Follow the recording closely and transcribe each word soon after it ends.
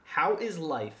How is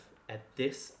life at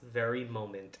this very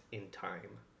moment in time?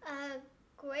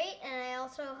 Great, and I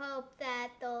also hope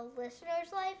that the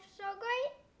listeners' lives are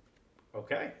great.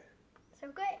 Okay. So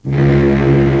great.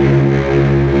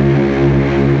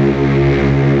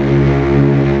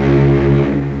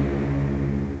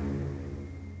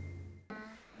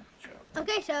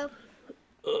 Okay, so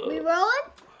we rolling?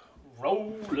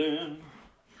 Rolling.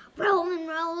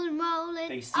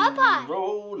 They see me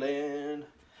rolling.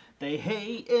 They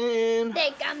hating.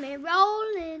 They got me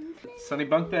rolling. Sunny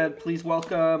Bunkbed, please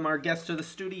welcome our guest to the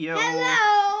studio.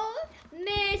 Hello,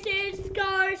 Mrs.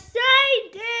 Scorsese.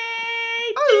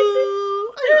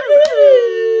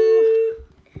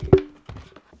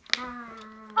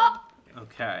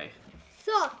 Okay.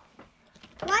 So,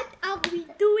 what are we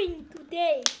doing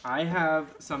today? I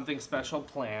have something special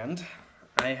planned.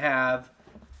 I have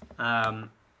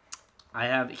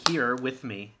here with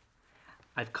me,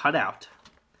 I've cut out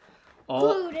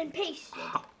Food and pasted.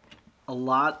 a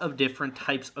lot of different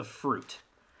types of fruit.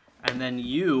 And then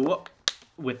you,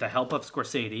 with the help of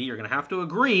Scorsese, you're going to have to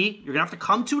agree, you're going to have to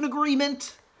come to an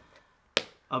agreement,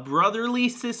 a brotherly,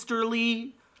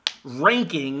 sisterly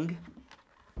ranking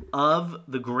of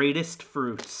the greatest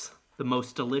fruits, the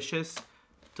most delicious,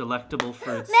 delectable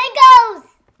fruits Mangoes!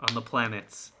 on the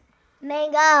planets.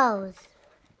 Mangoes.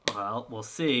 Well, we'll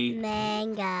see.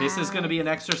 Mangoes. This is going to be an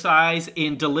exercise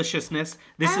in deliciousness.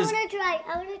 I want to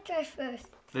try first.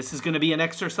 This is going to be an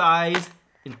exercise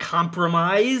in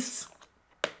compromise.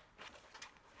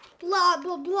 Blah,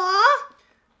 blah, blah.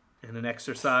 And an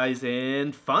exercise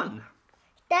in fun.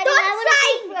 Daddy, I want to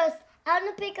pick first. I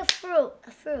want to pick a fruit.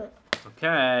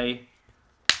 Okay.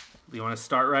 You want to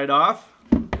start right off?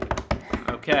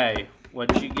 Okay.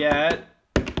 What you get?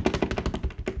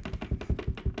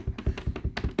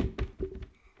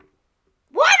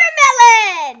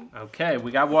 Watermelon! Okay,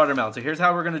 we got watermelon. So here's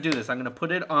how we're going to do this. I'm going to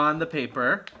put it on the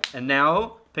paper. And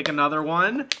now pick another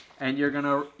one. And you're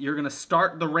gonna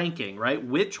start the ranking, right?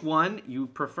 Which one you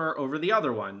prefer over the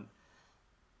other one.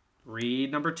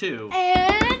 Read number 2.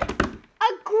 And a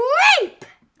grape!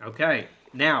 Okay.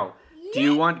 Now, do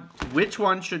you want, which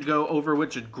one should go over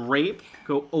which? Should grape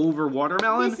go over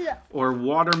watermelon or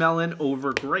watermelon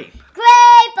over grape?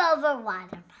 Grape over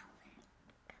watermelon.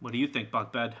 What do you think,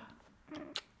 Bunkbed?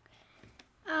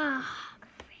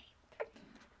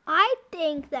 I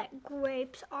think that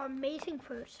grapes are amazing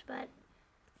fruits, but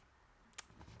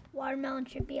watermelon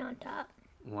should be on top.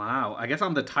 Wow, I guess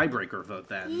I'm the tiebreaker vote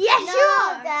then. Yes, you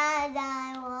are. Dad,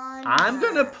 I want. I'm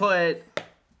gonna put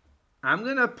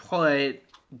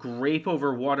grape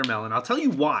over watermelon. I'll tell you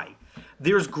why.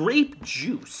 There's grape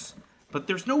juice, but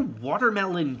there's no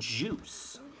watermelon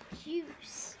juice.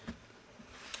 Juice.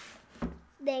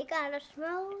 They got us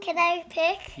rolling. Can I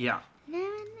pick? Yeah.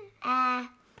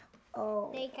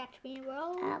 Apple. They got me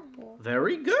rolling. Apple.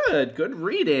 Very good. Good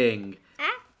reading.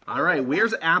 All right,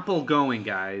 where's Apple going,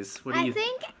 guys? What do I you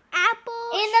think apple.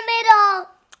 In the middle.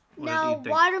 What do No, you think?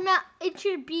 watermelon. It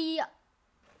should be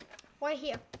right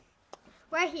here.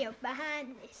 Right here,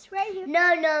 behind this. Right here.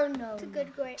 No. It's a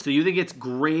good grape. So you think it's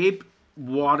grape,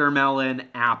 watermelon,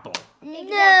 apple?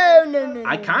 No.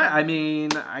 I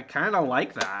kind of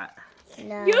like that.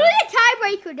 No. You're the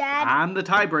tiebreaker, Dad. I'm the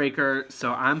tiebreaker,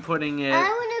 so I'm putting it. I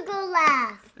want to go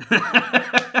last.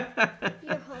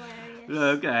 You're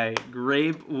hilarious. Okay,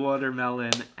 grape,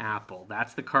 watermelon, apple.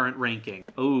 That's the current ranking.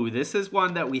 Oh, this is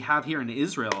one that we have here in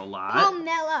Israel a lot.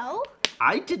 Pomelo.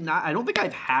 I don't think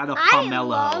I've had a pomelo. I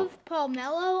love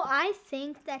pomelo. I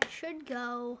think that should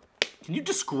go. Can you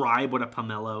describe what a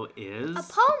pomelo is? A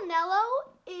pomelo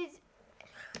is.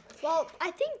 Well, I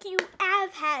think you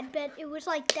have had, but it was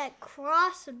like that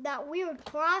weird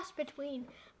cross between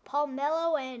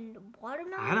pomelo and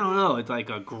watermelon. I don't know. It's like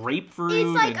a grapefruit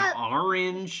It's like and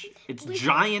orange. It's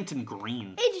giant and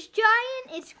green. It's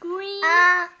giant. It's green.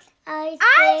 I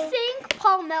think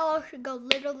pomelo should go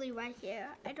literally right here.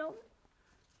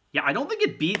 Yeah, I don't think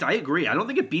it beats. I agree. I don't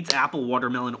think it beats apple,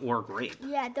 watermelon, or grape.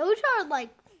 Yeah, those are like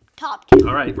top 2.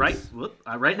 All right, right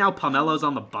now pomelo's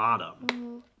on the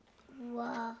bottom.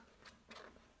 Wow.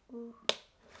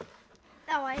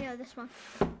 Oh, I know this one.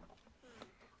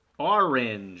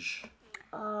 Orange.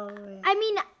 I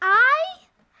mean, I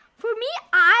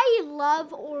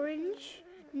love orange.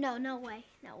 No way,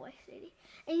 Sadie.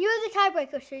 And you're the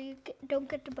tiebreaker, so you don't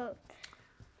get to vote.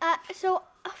 So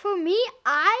for me,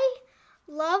 I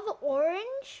love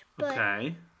orange, but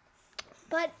Okay.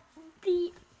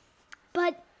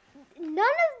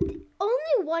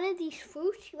 only one of these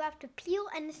fruits you have to peel,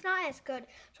 and it's not as good.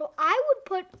 So I would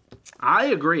put. I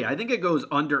agree. I think it goes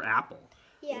under apple.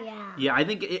 Yeah. Yeah, I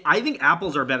think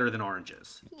apples are better than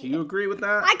oranges. Do you agree with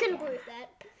that? I can agree with that.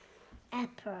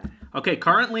 Apple. Okay,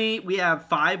 currently we have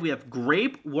 5. We have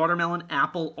grape, watermelon,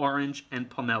 apple, orange, and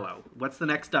pomelo. What's the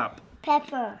next up?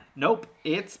 Pepper. Nope,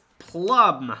 it's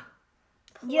plum.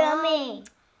 Yummy.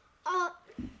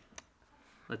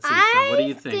 Let's see, so what do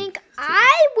you think?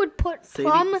 I would put Sadie?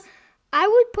 plum. I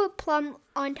would put plum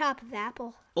on top of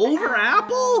apple. Over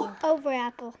apple? Over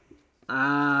apple.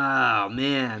 Oh,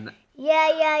 man.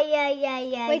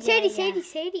 Yeah. Wait,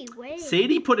 Sadie, wait.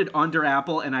 Sadie put it under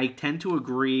apple, and I tend to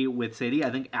agree with Sadie. I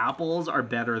think apples are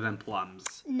better than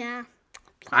plums. Nah.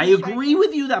 I agree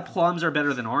with you that plums are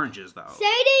better than oranges, though.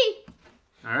 Sadie!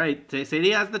 All right,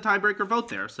 Sadie has the tiebreaker vote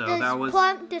there, so that was...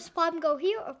 Does plum go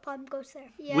here or plum goes there?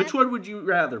 Yeah. Which one would you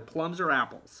rather, plums or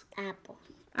apples? Apple.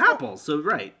 Apples, so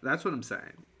right, that's what I'm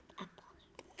saying.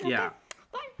 Yeah.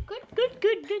 Fine. Good.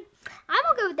 I'm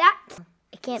okay with that.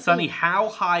 It can't Sonny, how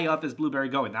high up is Blueberry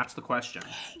going? That's the question.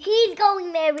 He's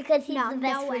going there because he's No, the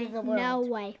best no friend way. in the world. No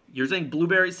way. You're saying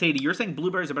blueberries, Sadie, you're saying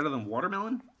blueberries are better than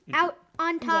watermelon? Out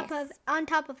on top Yes.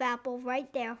 of apple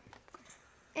right there.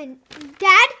 And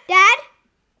Dad.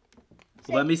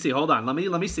 Let me see, hold on, let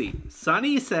me see.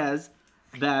 Sonny says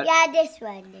that... Yeah, this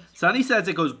one. Sonny says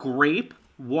it goes grape,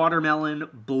 watermelon,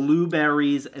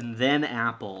 blueberries, and then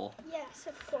apple. Yes,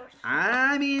 of course.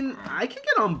 I mean, I can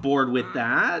get on board with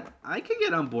that.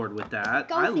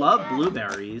 Go I with love that.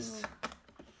 blueberries.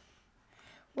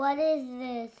 What is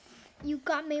this? You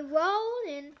got me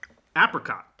rolling.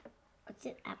 Apricot. What's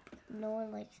it? Apple. No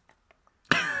one likes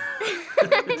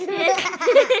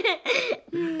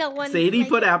No one. Sadie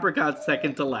put apricot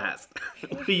second to last.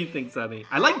 What do you think, Sonny?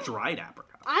 I like dried apricot.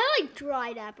 I like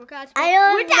dried apricots. I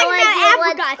don't We're have no talking idea about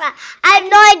what's apricots. I have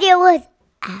no idea what's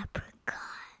apricot.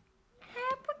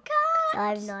 Apricots. So I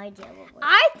have no idea what was.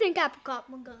 I think apricot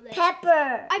will go there.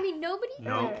 Pepper. I mean, nobody.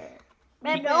 Nope.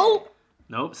 Nope.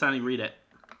 Nope, Sonny, read it.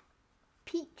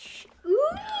 Peach. Ooh.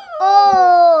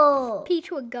 Oh.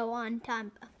 Peach would go on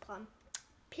time of plum.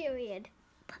 Period.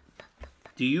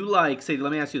 Do you like, Sadie,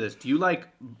 let me ask you this.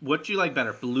 What do you like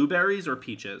better, blueberries or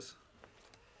peaches?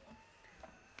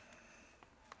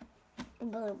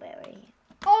 Blueberry.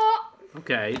 Oh.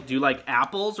 Okay, do you like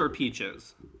apples or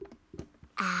peaches?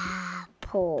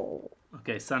 Apple.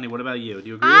 Okay, Sonny, what about you? Do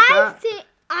you agree with I that? think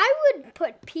I would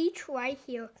put peach right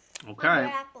here. Under Okay,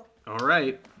 apple. all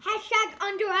right, Hashtag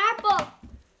under apple.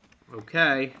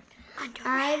 okay.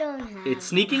 I don't have. It's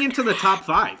sneaking into the top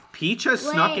 5. Peach has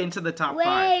snuck Wait, into the top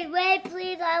 5. Wait,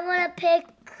 please. I want to pick.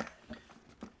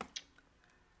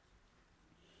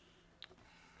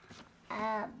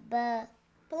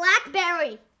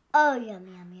 Blackberry. Oh, yummy.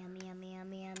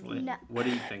 Wait, No. what do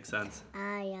you think, Sense?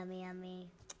 Yummy.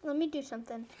 Let me do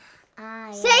something.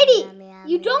 Sadie, Sadie,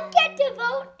 you don't get to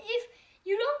vote if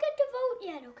you don't get to vote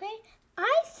yet, okay?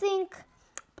 I think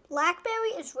blackberry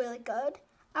is really good.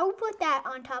 I would put that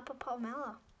on top of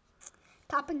pomelo.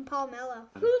 Topping pomelo.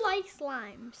 Who likes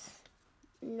limes?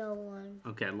 No one.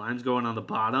 Okay, lime's going on the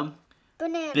bottom.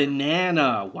 Banana.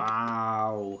 Banana,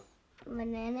 wow.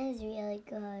 Banana is really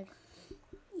good.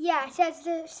 Yeah, says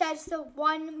the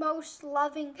one most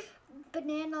loving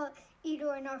banana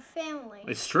eater in our family.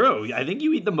 It's true. I think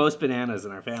you eat the most bananas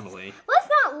in our family. Let's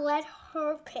not let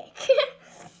her pick.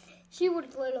 She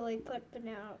would literally put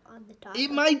banana on the top.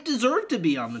 It might deserve to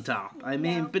be on the top. I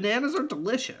mean, No. bananas are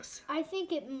delicious. I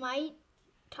think it might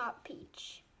top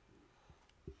peach.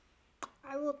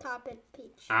 I will top it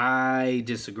peach. I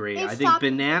disagree. It's I think top-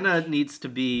 banana needs to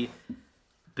be...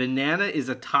 Banana is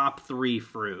a top 3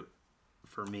 fruit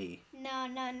for me. No.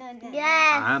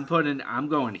 Yes. I'm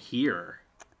going here.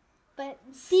 But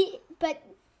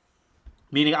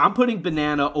Meaning I'm putting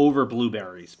banana over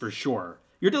blueberries for sure.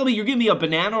 You're telling me you're giving me a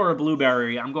banana or a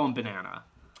blueberry. I'm going banana.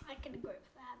 I can agree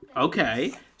with that.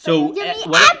 Okay. So Give me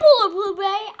what? apple or blueberry.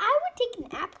 I would take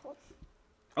an apple.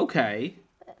 Okay.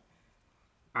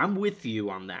 I'm with you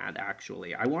on that,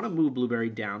 actually. I want to move blueberry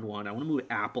down 1. I want to move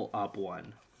apple up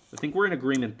 1. I think we're in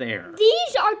agreement there.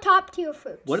 These are top tier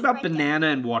fruits. What about right there. banana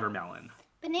and watermelon?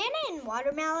 Banana and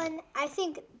watermelon, I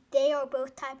think they are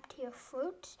both top tier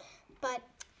fruits, but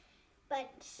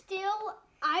still,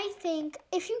 I think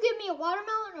if you give me a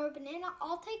watermelon or a banana,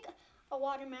 I'll take a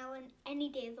watermelon any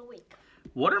day of the week.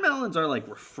 Watermelons are like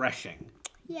refreshing.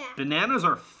 Yeah, Bananas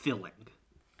are filling.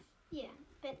 yeah,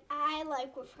 but I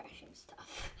like refreshing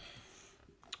stuff.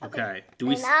 Okay. Do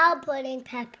we? And I'll put in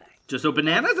pepper. So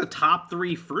banana's a top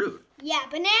 3 fruit. Yeah,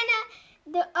 banana.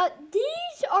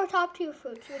 These are top tier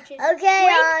fruits, which is Okay,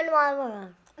 grape. on one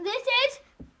more. This is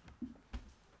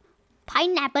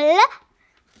pineapple.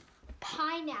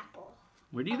 Pineapple.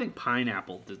 Where do you think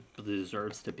pineapple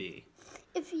deserves to be?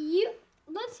 Let's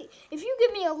see. If you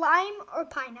give me a lime or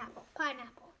pineapple.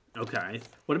 Okay.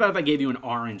 What about if I gave you an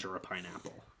orange or a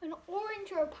pineapple? An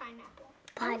orange or a pineapple?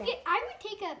 Pineapple. I would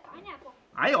take a pineapple.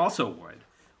 I also would.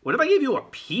 What if I gave you a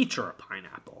peach or a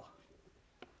pineapple?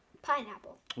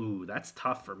 Pineapple. Ooh, that's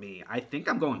tough for me. I think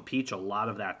I'm going peach a lot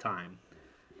of that time.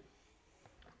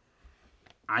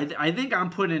 I think I'm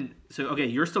putting... So, okay,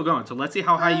 you're still going. So let's see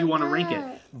how high you want to rank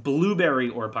it. Blueberry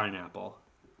or pineapple?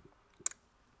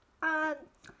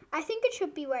 I think it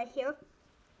should be right here.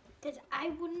 Because I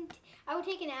would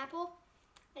take an apple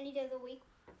any day of the week.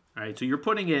 All right, so you're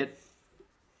putting it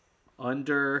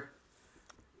under...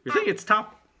 You're saying it's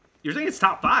top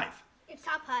 5. It's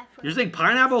top 5. You're saying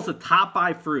pineapple's a top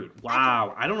 5 fruit.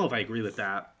 Wow, I don't know if I agree with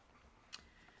that.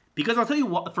 Because I'll tell you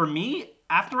what, for me,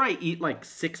 after I eat like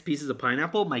 6 pieces of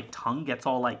pineapple, my tongue gets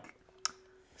all like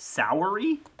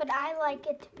soury. But I like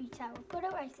it to be sour. Put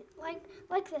it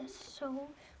like this, so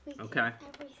we can Okay.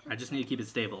 everything. I just need to keep it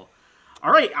stable.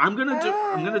 All right, I'm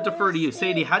gonna defer to you,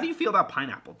 Sadie. How do you feel about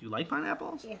pineapple? Do you like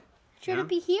pineapples? Yeah. Should Yeah. it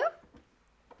be here?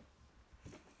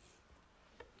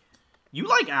 You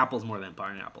like apples more than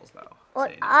pineapples, though. What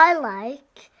Sadie. I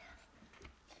like,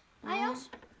 I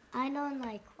don't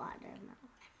like watermelon.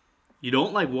 You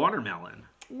don't like watermelon.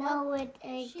 No, I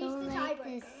She's don't the like the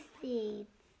tiebreaker. seeds.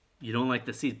 You don't like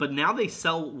the seeds, but now they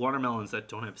sell watermelons that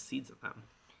don't have seeds in them.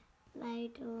 I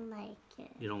don't like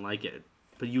it. You don't like it,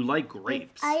 but you like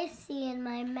grapes. It's icy in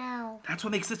my mouth. That's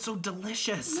what makes it so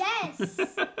delicious. Yes.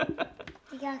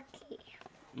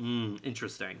 Yucky.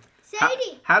 Interesting.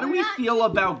 Sadie. How do we're we not- feel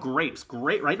about grapes?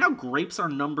 Right now, grapes are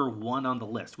number 1 on the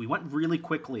list. We went really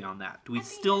quickly on that. Do we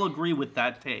still agree with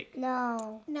that take?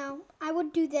 No. No, I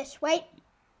would do this. Wait.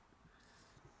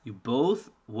 You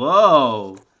both?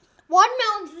 Whoa.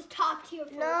 Watermelon's the top tier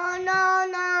fruit.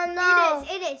 No.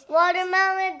 It is.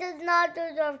 Watermelon does not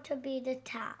deserve to be the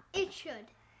top. It should.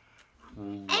 Wow.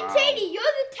 And Sadie, you're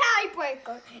the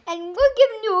tiebreaker. And we're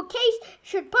giving you a case.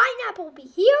 Should pineapple be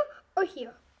here or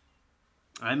here?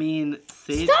 I mean,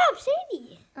 Sadie. Stop,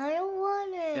 Sadie. I don't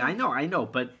want it. I know,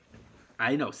 but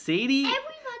I know. Sadie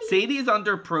Everybody. is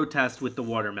under protest with the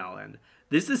watermelon.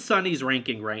 This is Sunny's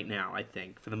ranking right now, I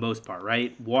think, for the most part,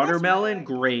 right? Watermelon, right.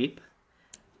 grape,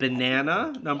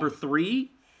 banana, number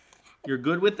 3. You're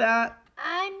good with that?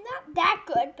 I'm not that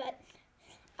good, but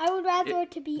I would rather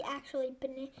it to be actually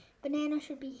banana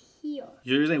should be here.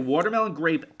 You're saying watermelon,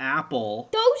 grape, apple,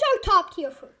 Those are top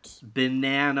tier fruits.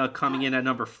 banana coming in at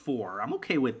number 4. I'm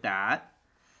okay with that.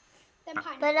 Then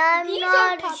pineapple. But I'm These not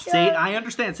are top sure. Sadie, I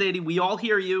understand, Sadie. We all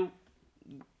hear you.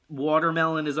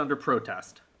 Watermelon is under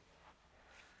protest.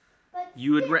 But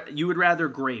You would rather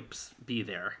grapes be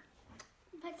there.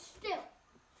 But still,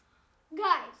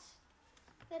 guys,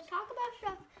 let's talk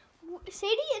about stuff.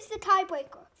 Sadie is the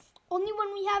tiebreaker. Only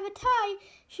when we have a tie,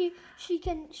 she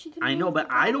can. I know, move but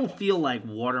the I tie. don't feel like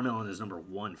watermelon is number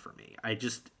 1 for me.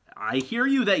 I hear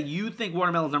you that you think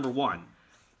watermelon is number 1,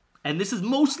 and this is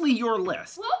mostly your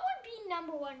list. What would be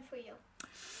number 1 for you?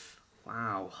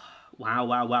 Wow.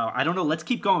 I don't know. Let's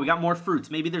keep going. We got more fruits.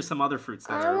 Maybe there's some other fruits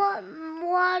that I are. want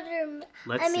watermelon.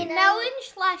 Let's I see. mean,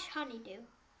 Melon/honeydew.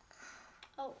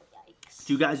 Oh yikes!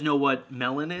 Do you guys know what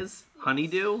melon is?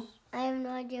 Honeydew? I have no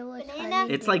idea what Banana?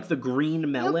 honey It's like the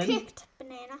green melon. You're kicked,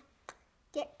 banana.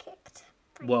 Get kicked.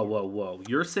 Whoa.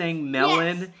 You're saying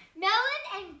melon? Yes.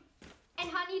 Melon and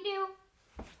honeydew.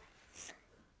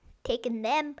 Taking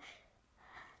them.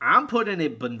 I'm putting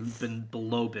it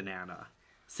below banana.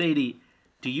 Sadie,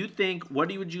 do you think, what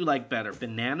would you like better,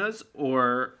 bananas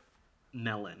or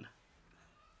melon?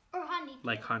 Or honeydew.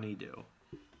 Like honeydew.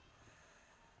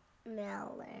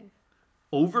 melon.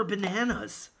 Over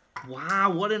bananas.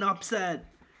 Wow, what an upset.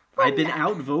 I've been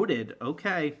outvoted.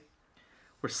 Okay.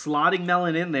 We're slotting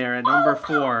melon in there at number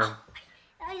 4.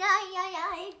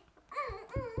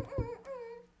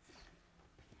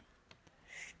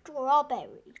 Strawberry.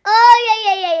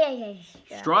 Oh,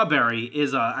 yeah. Strawberry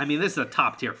is this is a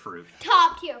top tier fruit.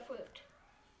 Top tier fruit.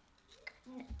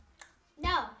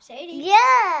 No, Sadie.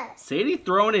 Yes. Sadie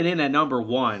throwing it in at number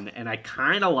 1, and I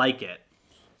kind of like it.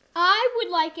 I would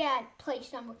like it at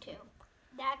place number 2.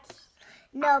 That's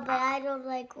No, but I don't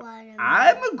like watermelon.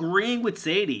 I'm agreeing with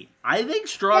Sadie. I think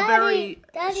strawberries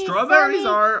Sunny-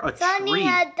 are a Sunny treat.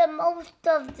 had the most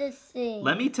of the thing.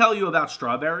 Let me tell you about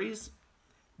strawberries.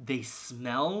 They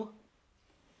smell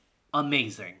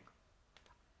amazing.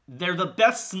 They're the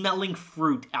best smelling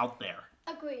fruit out there.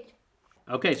 agreed.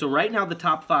 Okay, so right now the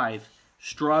top 5.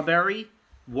 Strawberry,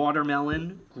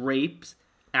 watermelon, grapes,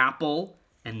 apple,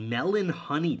 and melon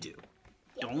honeydew.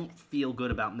 Don't feel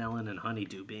good about melon and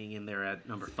honeydew being in there at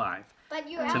number 5. But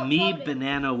you're To me, outvoted.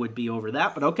 banana would be over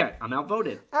that, but okay, I'm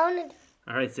outvoted. I want to.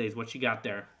 All right, Says, what you got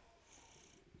there?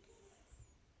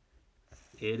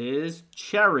 It is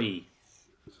cherry.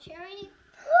 Cherry.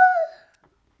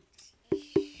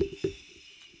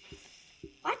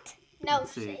 No,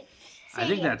 Let's see. say I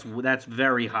think it. that's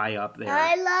very high up there.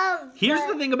 I love Here's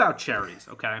the thing about cherries,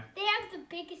 okay? They have the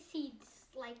biggest seeds.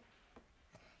 Like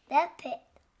that pit.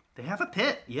 They have a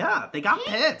pit. Yeah, they got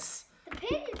pits. the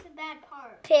pit is the bad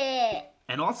part. Pit.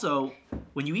 And also,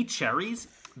 when you eat cherries,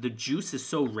 the juice is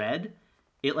so red,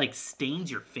 it like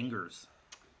stains your fingers.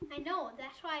 I know.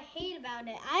 That's what I hate about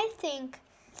it. I think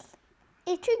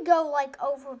it should go like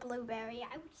over blueberry.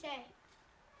 I would say.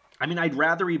 I mean, I'd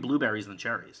rather eat blueberries than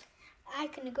cherries. I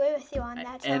can agree with you on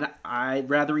that. And So I'd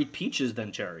rather eat peaches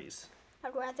than cherries.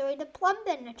 I'd rather eat a plum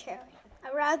than a cherry.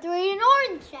 I'd rather eat an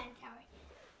orange than a cherry.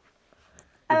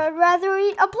 I would rather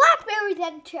eat a blackberry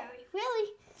than a cherry.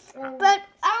 Really. But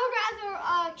I would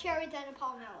rather a cherry than a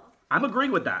pomelo. I'm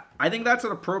agreeing with that. I think that's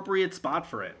an appropriate spot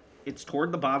for it. It's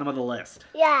toward the bottom of the list.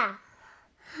 Yeah.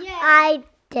 Yeah. I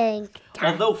think.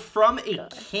 Although from a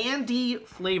candy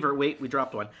flavor, wait, we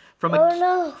dropped one. From Oh,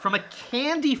 no. from a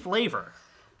candy flavor,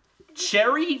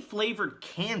 cherry flavored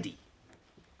candy.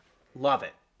 Love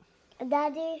it.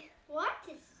 Daddy. What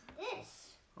is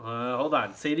this? Hold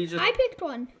on, Sadie just. I picked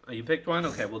one. Oh, you picked one.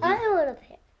 Okay, we'll do. I want to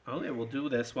pick. Okay, we'll do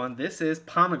this one. This is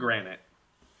pomegranate.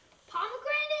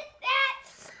 Pomegranate? That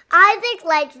Isaac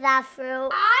likes that fruit.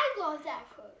 I love that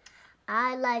fruit.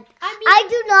 I like. I mean, I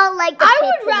do not like the I pits.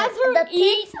 would in it. rather The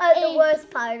pits eat are a- the worst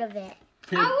part of it.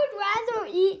 I would rather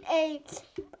eat a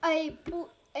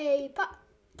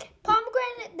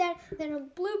pomegranate than a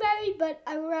blueberry, but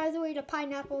I would rather eat a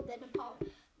pineapple than a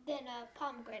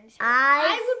pomegranate. So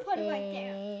I would put it right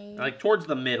there. Like towards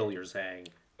the middle, you're saying.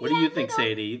 What do Yeah, you think, middle.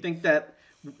 Sadie? You think that,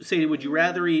 Sadie, would you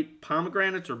rather eat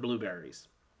pomegranates or blueberries?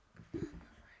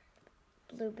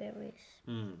 Blueberries.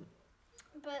 Hmm.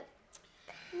 But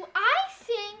I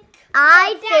think.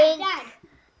 I Dad, think. Dad,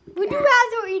 would you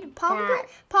rather eat Dad,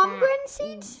 pomegranate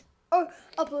seeds or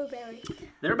a blueberry?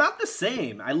 They're about the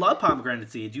same. I love pomegranate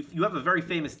seeds. You have a very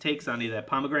famous take, Sonny, that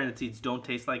pomegranate seeds don't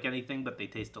taste like anything, but they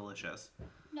taste delicious.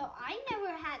 No, I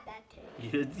never had that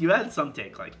taste. You had some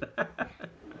take like that. But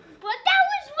that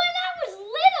was when I was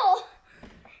little.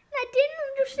 I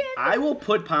didn't understand. I will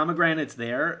put pomegranates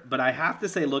there, but I have to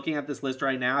say, looking at this list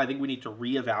right now, I think we need to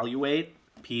reevaluate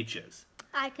peaches.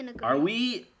 I can agree. Are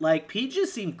we, like,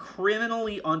 peaches seem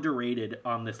criminally underrated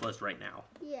on this list right now.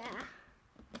 Yeah.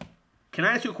 Can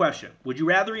I ask you a question? Would you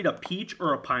rather eat a peach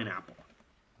or a pineapple?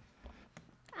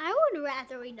 I would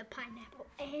rather eat a pineapple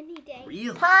any day.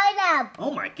 Really? Pineapple.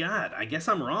 Oh my god, I guess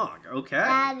I'm wrong. Okay.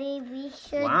 Daddy, we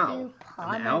should Wow. do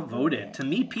I'm pineapple. outvoted. To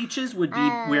me, peaches would be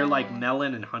where, like,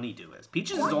 melon and honeydew is.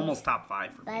 Peaches is almost top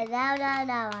 5 for me. But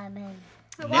now I'm in.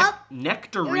 Well,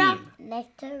 Nectarine.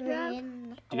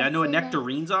 Nectarine. Do you guys know what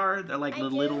nectarines are? They're like I the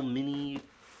do. little mini...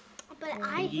 but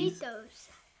I These? hate those.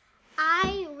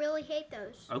 I really hate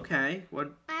those. Okay.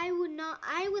 What? I would not.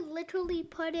 I would literally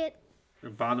put it.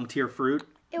 Bottom tier fruit?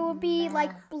 It would be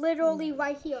like literally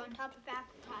right here on top of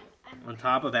apricot. On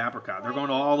top of apricot. They're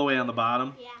going all the way on the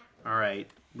bottom? Yeah. All right.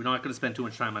 We're not going to spend too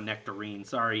much time on nectarine.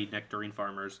 Sorry, nectarine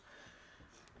farmers.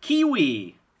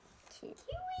 Kiwi. Kiwi.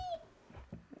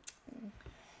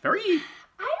 Very...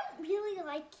 I don't really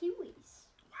like kiwis.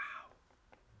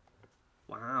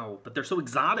 Wow. But they're so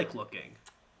exotic looking.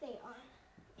 They are.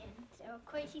 And there are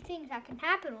crazy things that can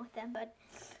happen with them, but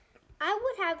I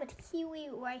would have a kiwi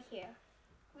right here.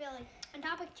 Really. On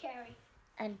top of cherry.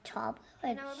 And top of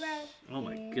And I would rather. Oh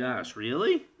my gosh.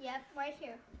 Really? Yep, right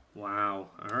here. Wow.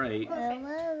 All right.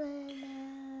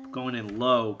 it. Going in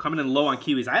low. Coming in low on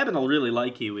kiwis. I happen to really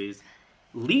like kiwis.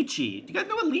 Lychee. Do you guys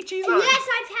know what lychees are? Yes,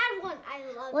 I've had one.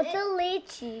 I love What's it. a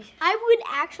lychee? I would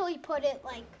actually put it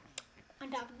like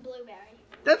on top of blueberry.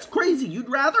 That's crazy. You'd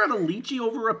rather have a lychee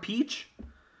over a peach?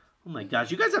 Oh my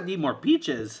gosh. You guys have to eat more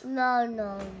peaches. No. How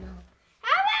about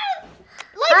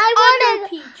like I under wanna-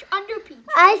 peach? Under peach.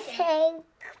 I said. think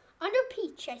Under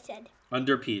peach, I said.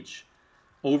 Under peach.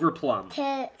 Over plum.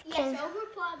 can Yes, over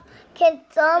plum. can And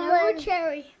someone over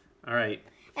cherry. All right.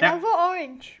 And over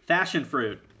orange. Fashion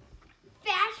fruit.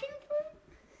 Fashion fruit?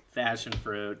 Fashion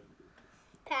fruit.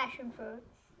 Passion fruit.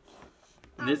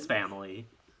 This family.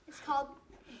 It's called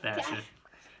Fashion.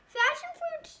 Fashion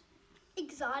fruit's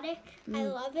exotic. I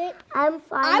love it. I'm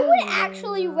fine. I would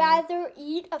actually rather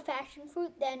eat a fashion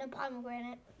fruit than a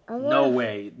pomegranate. No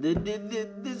way.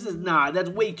 This is not. That's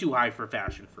way too high for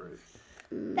fashion fruit.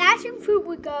 Fashion fruit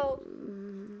would go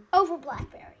over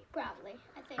blackberry, probably.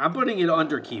 I think. I'm putting it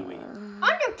under kiwi.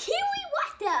 Under kiwi?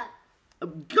 What the?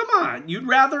 Come on. You'd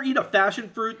rather eat a fashion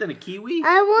fruit than a kiwi?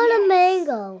 I want a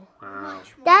mango. Wow.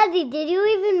 Daddy, did you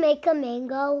even make a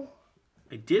mango?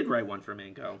 I did write one for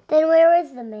mango. Then where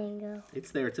is the mango?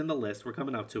 It's there. It's in the list. We're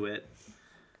coming up to it.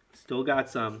 Still got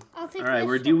some. I'll take All right,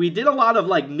 this we did a lot of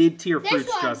like mid-tier This fruits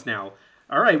one. just now.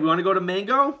 All right, we want to go to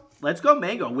mango? let's go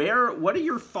mango. What are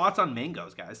your thoughts on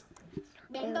mangoes, guys?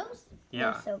 Mangoes?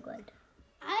 Yeah. They're so good.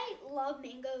 I love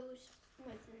mangoes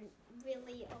with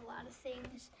really a lot of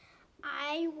things.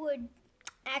 I would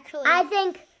actually I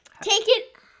think. take it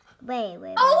Wait. over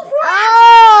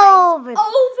Over. apple.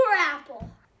 Over apple.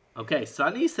 Okay,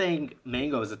 Sunny's saying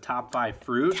mango is a top 5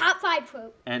 fruit, Top 5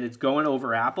 fruit. and it's going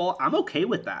over apple. I'm okay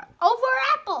with that. Over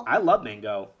apple. I love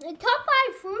mango. The top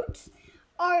 5 fruits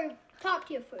are top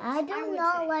tier fruits. I do would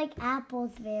not say. like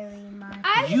apples very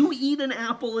much. You eat an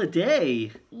apple a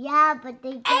day, Yeah, but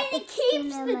they get And the it keeps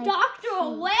skin in the my doctor teeth.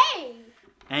 away.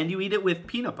 and you eat it with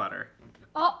peanut butter.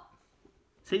 Oh,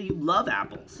 Say you love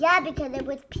apples. Yeah, because it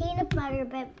was peanut butter,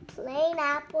 but plain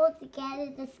apples to get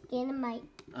in the skin of my.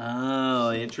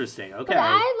 Oh, interesting. Okay. but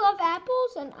I love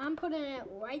apples, and I'm putting it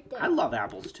right there. I love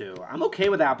apples too. I'm okay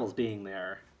with apples being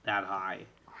there that high.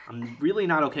 I'm really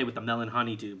not okay with the melon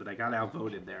honeydew, but I got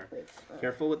outvoted there.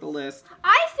 Careful with the list.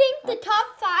 I think the top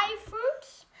 5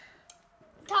 fruits.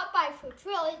 Top 5 fruits,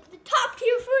 really. The top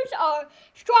tier fruits are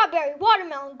strawberry,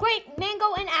 watermelon, grape,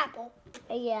 mango, and apple.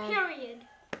 Yeah. Period.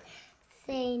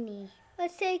 Samey.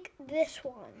 Let's take this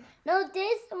one. No,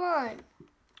 this one.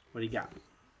 What do you got?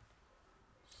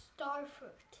 Star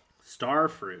fruit. Star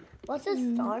fruit. What's a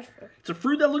star fruit? It's a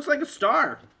fruit that looks like a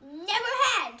star Never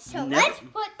had, so Never- let's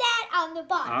put that on the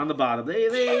bottom. on the bottom.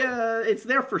 It's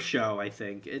there for show, I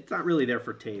think. It's not really there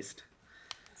for taste.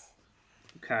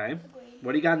 Okay.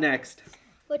 What do you got next?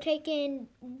 We're taking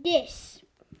this.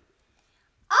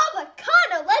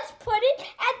 Avocado. Let's put it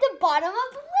at the bottom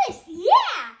of the list.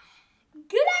 Yeah.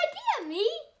 Good idea, me.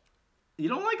 You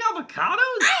don't like avocados?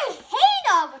 I hate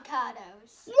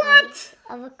avocados. What?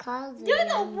 Avocados. They're the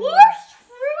yummy. worst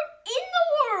fruit in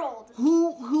the world.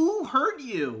 Who hurt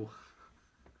you?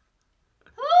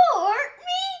 Who hurt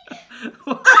me?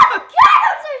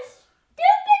 Avocados are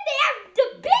stupid. They have the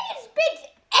biggest bits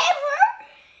ever.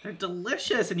 They're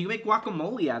delicious, and you make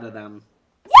guacamole out of them.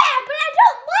 Yeah, but I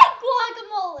don't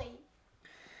like guacamole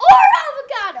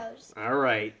or avocados. All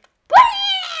right. Put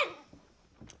it in.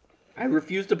 I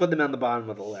refuse to put them on the bottom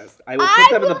of the list. I will I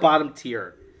put them in the will- bottom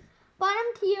tier. Bottom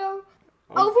tier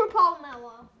over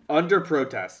pomelo. Under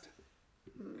protest.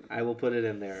 I will put it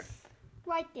in there.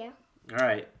 Right there. All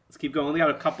right. Let's keep going. We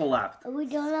got a couple left. We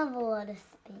don't have a lot of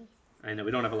space. I know we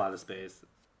don't have a lot of space,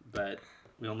 but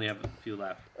we only have a few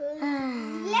left.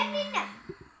 Lemon.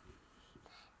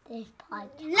 This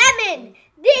podcast. Lemon.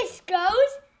 This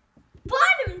goes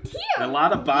bottom tier. A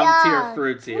lot of bottom Yeah. tier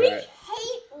fruits We here.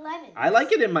 hate lemon. I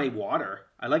like it in my water.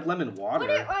 I like lemon Put it water.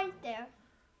 right there.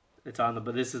 It's on the,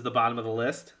 but this is the bottom of the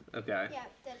list. Okay. Yeah,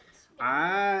 that's.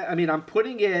 I mean, I'm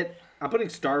putting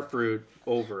star fruit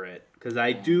over it because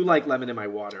I do like lemon in my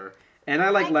water, and I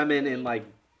like lemon in like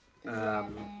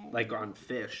on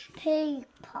fish.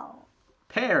 People.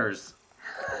 Pears.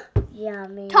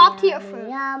 Yummy. Top tier yummy, fruit.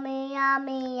 Yummy,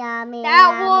 yummy, yummy. That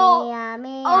yummy, will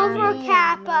yummy,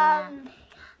 Overcap.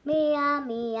 Yummy,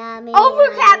 yummy, yummy.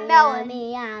 Overcap yummy, melon.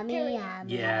 Yummy, yummy, Period.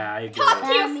 yummy. Yeah, I agree. Top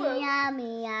tier Yummy, fruit.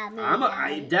 yummy, yummy. I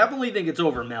yummy. definitely think it's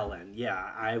over melon.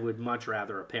 Yeah, I would much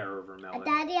rather a pear over melon.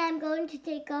 Daddy, I'm going to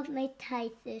take off my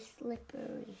tights. They're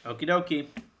slippery. Okie dokie.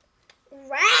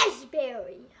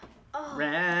 Raspberry. Oh.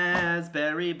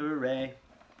 Raspberry beret.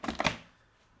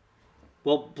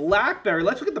 Well, blackberry.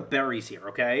 Let's look at the berries here,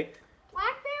 okay?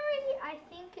 Blackberry, I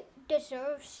think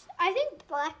deserves. I think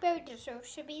blackberry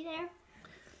deserves to be there.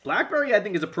 Blackberry, I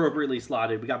think, is appropriately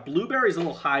slotted. We got blueberries a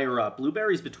little higher up.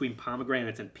 Blueberries between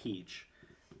pomegranates and peach.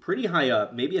 Pretty high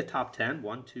up. Maybe a top 10.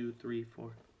 1, 2, 3,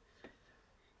 4.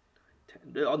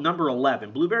 10. Number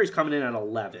 11. Blueberries coming in at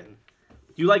 11.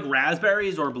 Do you like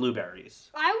raspberries or blueberries?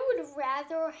 I would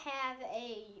rather have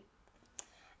a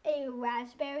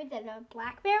raspberry than a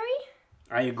blackberry.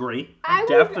 I agree. I I would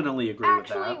definitely agree with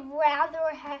Actually,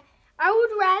 that. I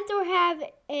would rather have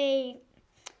a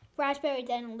raspberry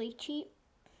than a lychee.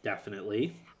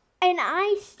 Definitely. And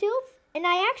I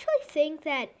actually think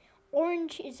that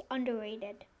orange is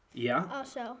underrated Yeah,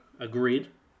 also. agreed.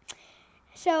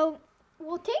 So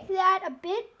we'll take that a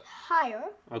bit higher,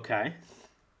 Okay.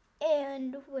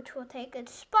 and which will take a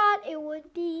spot. It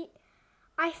would be,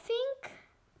 I think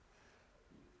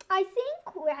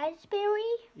raspberry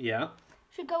Yeah.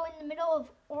 should go in the middle of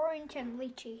orange and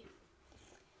lychee.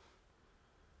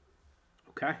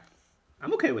 Okay.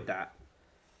 I'm okay with that.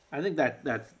 I think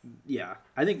that's yeah.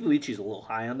 I think lychee's a little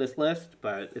high on this list,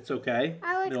 but it's okay.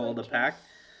 I like Middle of the lychees. pack.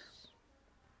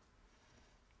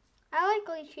 I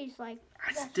like lychees like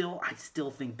I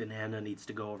still think banana needs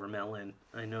to go over melon.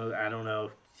 I don't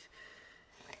know.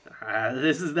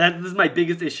 This is my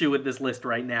biggest issue with this list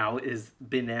right now is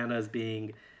bananas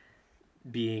being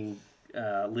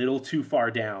a little too far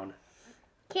down.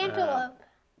 Cantaloupe.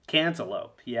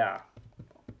 Cantaloupe, yeah.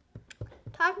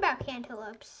 Talk about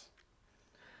cantaloupes.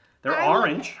 They're I would-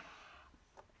 orange.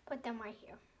 Put them right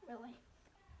here, really.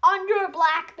 Under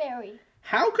blackberry.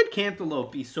 How could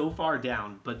cantaloupe be so far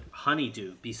down, but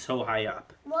honeydew be so high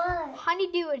up? What?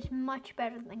 Honeydew is much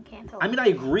better than cantaloupe. I mean, I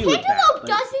agree with that. Cantaloupe but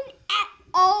doesn't at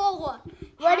all.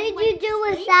 What did you do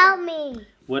without me?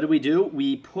 What do?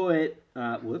 We put,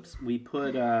 This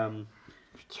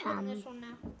one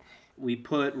now. we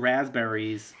put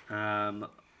raspberries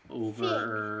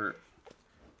over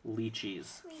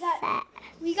lychees.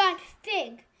 We got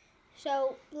fig.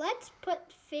 So let's put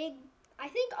fig, I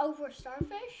think, over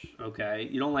starfish. Okay,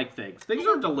 you don't like figs. Figs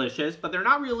are delicious, but they're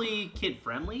not really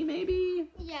kid-friendly, maybe?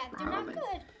 Yeah, they're not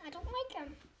good. I don't like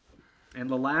them. And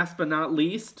the last but not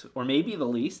least, or maybe the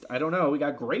least, I don't know, we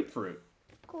got grapefruit.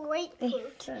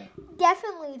 Grapefruit.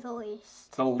 Definitely the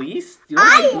least. The least? You don't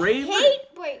like I grapefruit? hate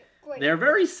grapefruit. They're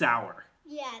very sour.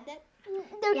 Yeah,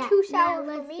 they're Yeah, too now sour for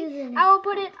let's do the me. next I will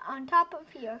put it on top of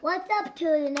here. What's up to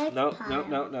the next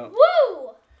No. Woo!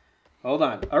 Hold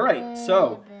on. All right,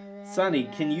 so, Sunny,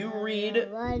 can you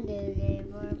read? 1, 2, 3,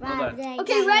 4, 5, 6,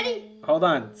 Okay, ready? Hold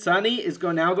on. Sunny is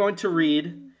now going to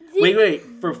read.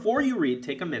 Wait. Before you read,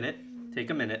 take a minute.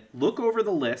 Look over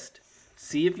the list.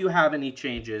 See if you have any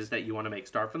changes that you want to make.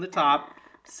 Start from the top.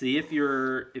 See if you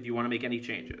want to make any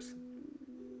changes.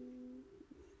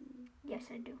 Yes,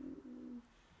 I do.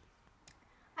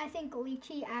 I think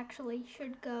lychee actually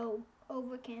should go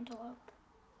over cantaloupe.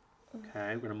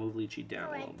 Okay, we're gonna move lychee down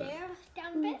a little Right bit. there,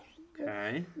 down a bit.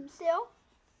 Okay, Still.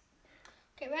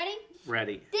 Okay, ready?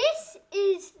 ready. This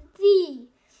is the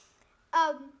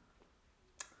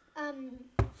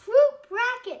fruit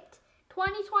bracket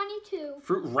 2022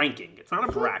 Fruit ranking. It's not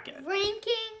a bracket.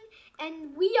 ranking,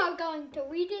 and we are going to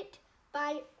read it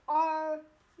by our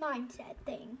mindset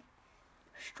thing.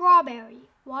 Strawberry,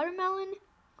 watermelon,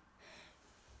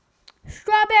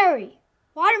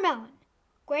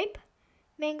 grape,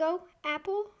 mango,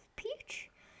 apple, peach,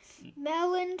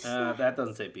 melon, That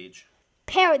doesn't say peach.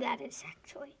 pear. That is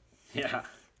actually Yeah.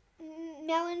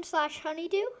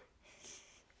 melon/honeydew,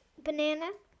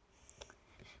 banana,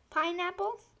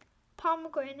 pineapple,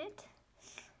 pomegranate,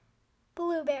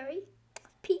 blueberry,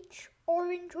 peach,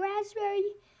 orange,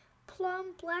 raspberry,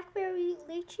 plum, blackberry,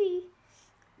 lychee,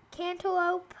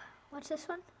 cantaloupe. What's this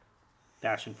one?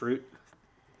 Passion fruit.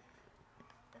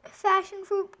 Passion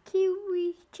fruit,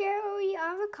 kiwi, cherry,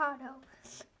 avocado,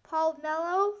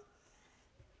 pomelo,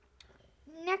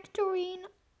 nectarine,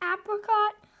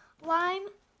 apricot, lime,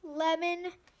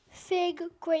 lemon, fig,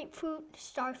 grapefruit,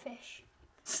 starfish.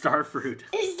 Starfruit.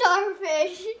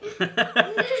 Starfish.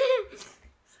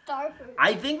 Starfruit.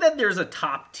 I think that there's a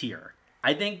top tier.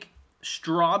 I think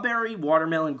strawberry,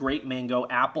 watermelon, grape, mango,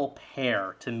 apple,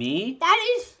 pear. To me,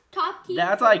 That is top tier.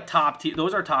 that's like top tier.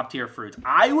 Those are top tier fruits.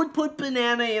 I would put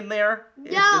banana in there.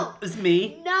 No. It's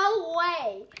me. No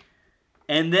way.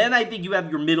 And then I think you have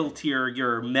your middle tier,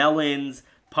 your melons,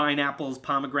 pineapples,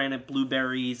 pomegranate,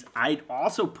 blueberries. I'd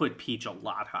also put peach a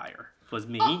lot higher. Was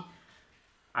me. Oh.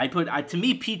 To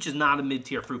me, peach is not a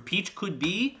mid-tier fruit. Peach could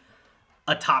be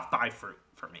a top 5 fruit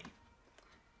for me.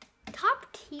 Top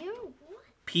tier? What?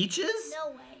 Peaches? No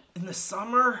way. In the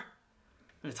summer,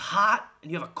 when it's hot,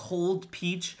 and you have a cold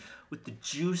peach with the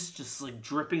juice just like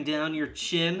dripping down your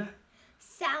chin.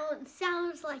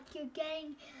 Sounds like you're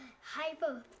getting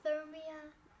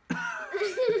hypothermia.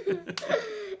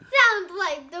 Sounds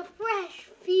like the fresh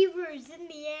fevers in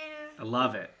the air. I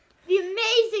love it. The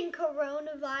amazing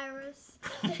coronavirus.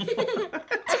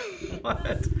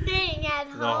 What? Staying at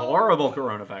home. The horrible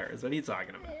coronavirus. What are you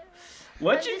talking about?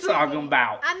 What I'm you just talking making-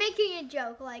 about? I'm making a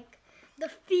joke, like the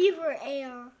fever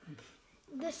air,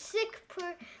 the sick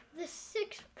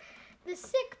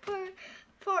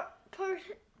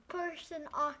person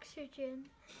oxygen.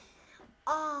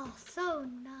 Oh, so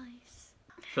nice.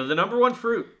 So the number one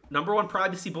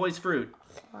Privacy Boys fruit.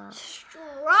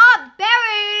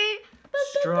 Strawberry.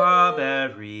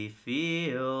 Strawberry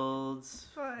fields.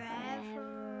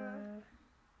 Forever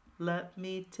Let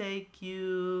me take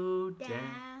you down.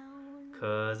 down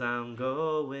 'Cause I'm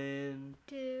going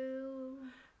to.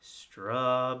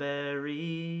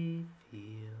 strawberry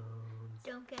fields.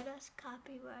 Don't get us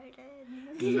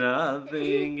copyrighted.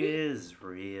 Nothing is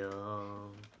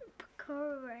real.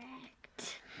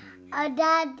 Correct.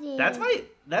 Daddy.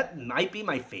 That might be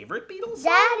my favorite Beatles song.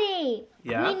 Daddy.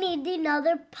 Yeah. We need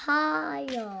another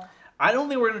pile. I don't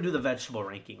think we're gonna do the vegetable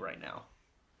ranking right now.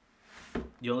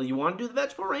 You want to do the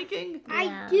vegetable ranking? I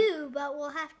Yeah. do, but we'll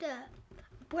have to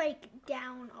break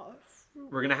down our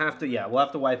We're gonna have to, we'll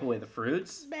have to wipe away the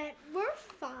fruits. But we're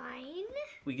fine.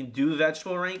 We can do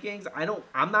vegetable rankings.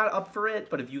 I'm not up for it,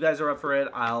 but if you guys are up for it,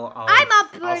 I'll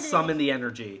I'll summon the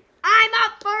energy. I'm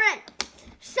up for it.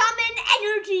 Summon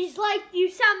energies like you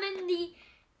summon the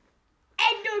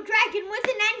Ender Dragon with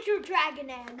an Ender Dragon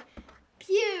egg.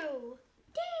 Pew.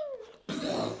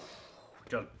 Ding.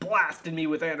 Just blasted me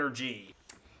with energy.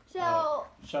 So,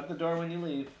 Shut the door when you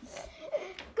leave.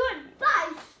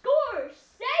 goodbye,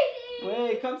 Scorsese.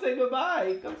 Wait, come say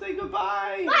goodbye. Come say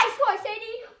goodbye. Bye,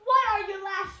 Scorsese. What are your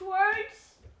last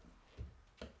words?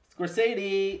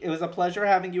 Scorsese, it was a pleasure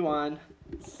having you on.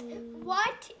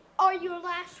 What are your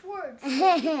last words?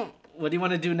 What do you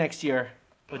want to do next year?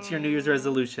 What's your New Year's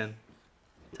resolution?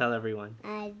 Tell everyone.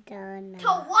 I don't To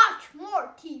know. watch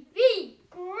more TV.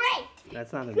 Great.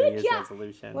 That's not a New Good Year's job.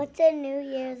 resolution. What's a New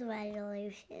Year's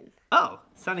resolution? Oh,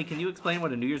 Sonny, can you explain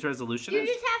what a New Year's resolution You is?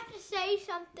 just have to say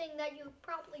something that you're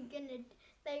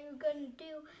gonna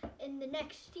do in the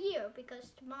next year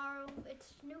because tomorrow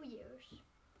it's New Year's.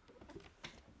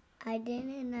 I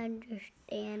didn't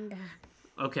understand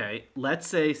that. Okay, let's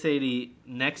say, Sadie,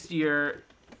 next year,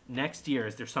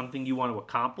 is there something you want to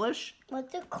accomplish?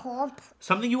 What's a comp?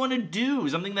 Something you want to do?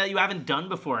 Something that you haven't done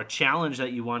before? A challenge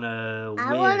that you want to win?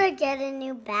 I want to get a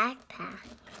new backpack.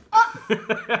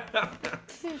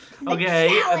 Okay,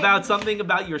 challenge. about something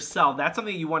about yourself. That's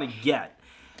something you want to get.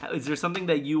 Is there something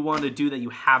that you want to do that you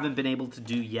haven't been able to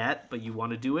do yet, but you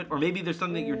want to do it? Or maybe there's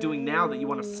something that you're doing now that you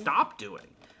want to stop doing.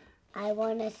 I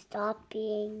want to stop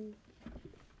being.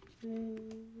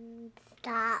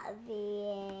 Stop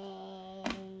being.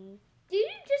 Did you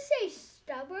just say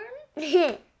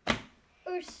stubborn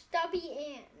or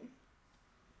stubby Ann?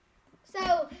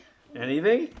 So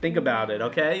Anything? Think about it,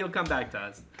 okay? You'll come back to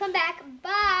us. come back.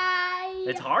 Bye.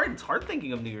 It's hard. It's hard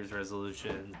thinking of New Year's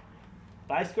resolutions.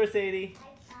 Bye, Scorsese.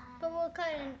 But we're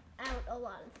cutting out a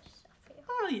lot of this stuff here.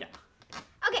 Oh yeah.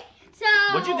 Okay, so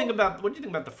What do you think about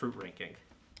the fruit ranking?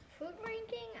 food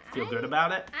ranking? Feel good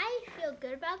about it? I feel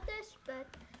good about this, but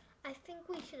I think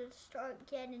we should start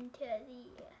getting to the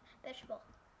vegetable.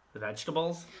 The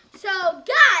vegetables? So,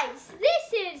 guys,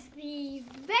 this is the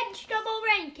vegetable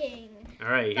ranking. All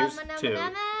right, here's two.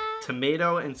 Ba-ba-na-ba-na-na.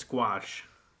 Tomato and squash.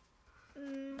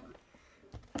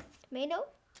 Tomato?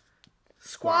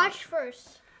 Squash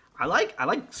first. I like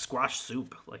squash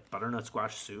soup, like butternut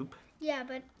squash soup. Yeah,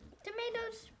 but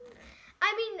tomatoes.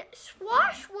 I mean,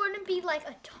 squash wouldn't be like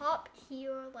a top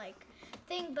tier like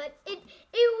thing, but it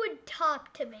would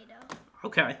top tomato.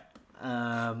 Okay. It's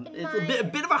my- a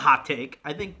bit of a hot take.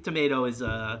 I think tomato is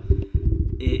a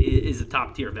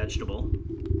top tier vegetable,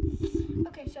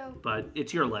 Okay, so but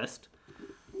it's your list.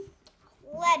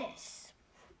 lettuce.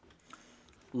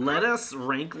 Let us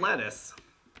rank lettuce.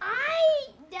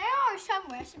 There are some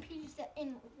recipes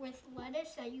with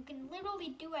lettuce that you can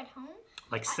literally do at home,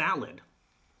 Like salad.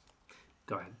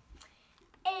 Go ahead.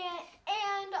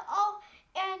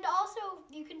 and also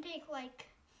you can take like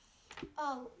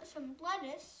some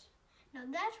lettuce. No,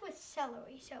 that's with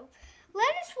celery. So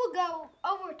lettuce will go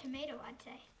over tomato, I'd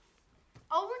say.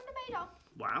 Over tomato,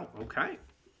 Wow, okay.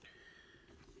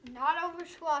 not over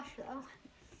squash though.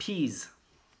 Peas.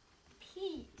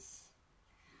 Peas.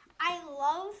 I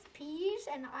love peas,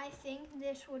 and I think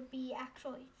this would be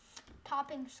actually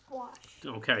topping squash.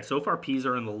 Okay, so far peas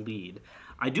are in the lead.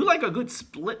 I do like a good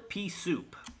split pea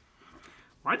soup.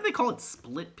 Why do they call it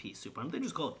split pea soup? Why don't they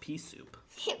just call it pea soup?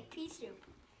 Pea soup.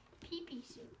 Pea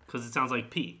soup. Because it sounds like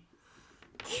pea.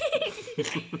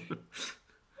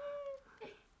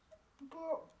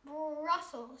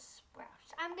 Brussels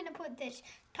sprouts. I'm gonna put this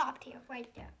top tier right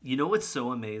there You know what's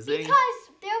so amazing? because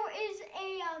there is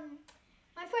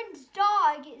my friend's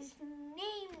dog is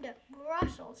named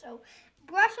Brussels, so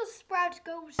Brussels sprouts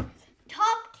goes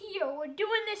top tier. We're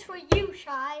doing this for you,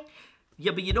 Shy.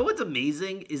 Yeah, but you know what's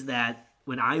amazing is that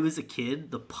when I was a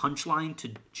kid, the punchline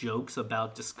to jokes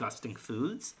about disgusting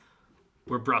foods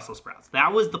were Brussels sprouts.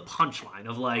 That was the punchline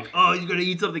of like, oh, you're gonna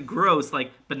eat something gross.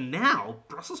 Like, but now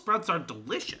Brussels sprouts are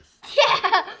delicious.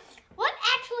 Yeah. What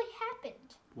actually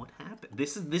happened? What happened?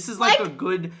 This is like Like- a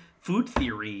good food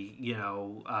theory,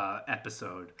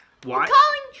 episode. We're Why?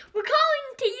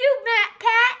 calling to you, Matt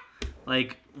Pat.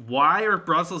 Like, why are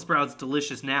Brussels sprouts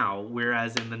delicious now,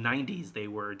 whereas in the '90s they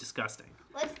were disgusting?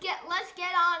 Let's get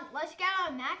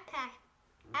on Matt Pat.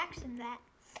 Accent that.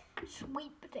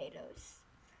 Sweet potatoes.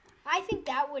 I think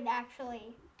that would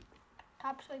actually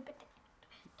top sweet potato.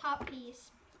 Top peas.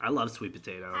 I love sweet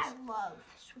potatoes. I love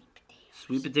sweet potatoes.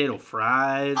 Sweet potato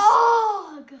fries.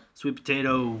 Ugh! Sweet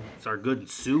potatoes are good in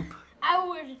soup.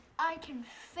 I can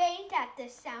faint at the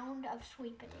sound of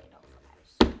sweet potato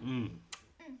fries. Mm.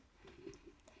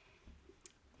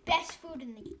 best food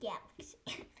in the galaxy.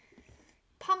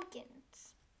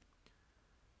 Pumpkins.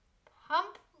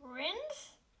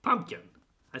 Pumpkins? Pumpkin.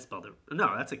 I spelled it.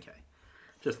 No, that's okay.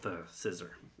 Just the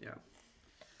scissor. Yeah.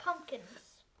 Pumpkins.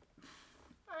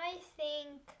 I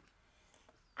think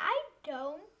I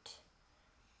don't.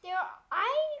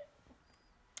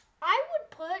 I would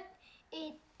put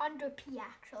it under P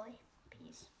actually.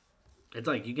 Peas. It's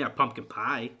like you got pumpkin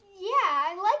pie. Yeah,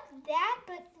 I like that,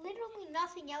 but literally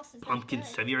nothing else is Pumpkin. as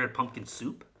good. Have you ever had pumpkin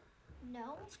soup?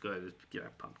 No. It's good. Yeah,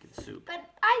 pumpkin soup. But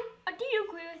do you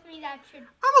agree with me that should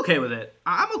I'm okay with it.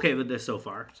 I'm okay with this so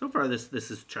far. So far, this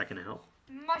is checking out.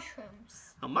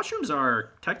 mushrooms? Now, mushrooms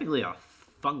are technically a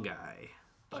fungi.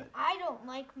 And I don't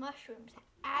like mushrooms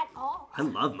at all. I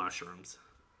love mushrooms.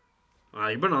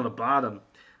 You've been on the bottom.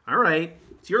 All right,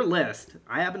 it's your list.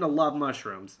 I happen to love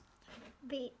mushrooms.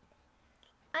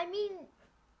 I mean,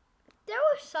 there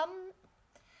were some.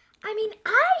 I mean,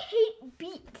 I hate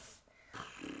beets.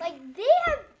 Like they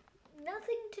have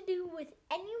nothing to do with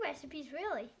any recipes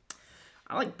really.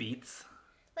 I like beets.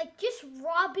 Like just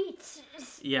raw beets.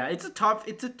 Yeah, it's a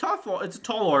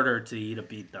tall order to eat a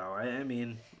beet though. I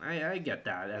mean, I get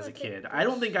that as a Okay. kid. I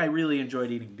don't think I really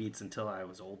enjoyed eating beets until I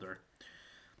was older.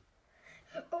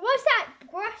 Or what's that?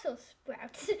 Brussels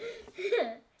sprouts.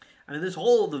 I mean,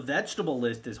 the vegetable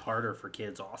list is harder for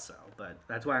kids also, but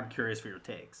that's why I'm curious for your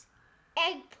takes.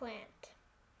 Eggplant.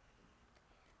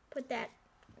 Put that.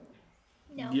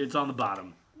 No. It's on the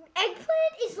bottom.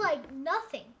 Eggplant is like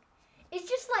nothing. It's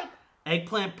just like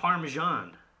Eggplant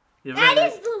parmesan. You ever that had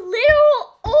is the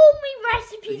literal only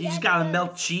recipe. You just gotta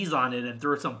melt cheese on it and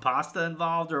throw some pasta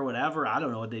involved or whatever. I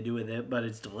don't know what they do with it, but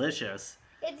it's delicious.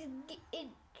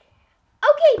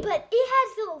 Okay, but it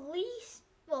has the least.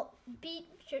 Well, beet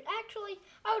should actually.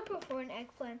 I would prefer an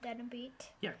eggplant than a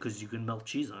beet. Yeah, because you can melt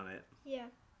cheese on it. Yeah.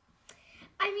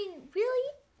 I mean, really,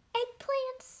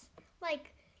 eggplants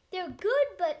like they're good,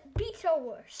 but beets are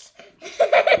worse.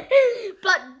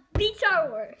 But beets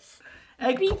are worse.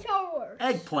 Beets are worse.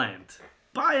 Eggplant.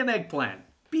 Buy an eggplant.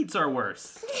 Beets are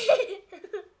worse.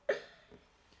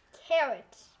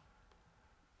 Carrots.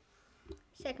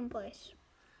 Second place.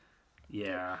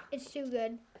 Yeah. It's too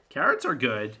good. Carrots are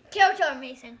good. Carrots are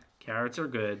amazing. Carrots are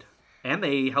good. And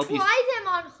they help you... Try them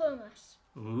on hummus.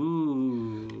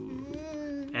 Ooh.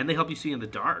 And they help you see in the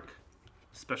dark.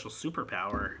 Special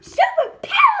superpower.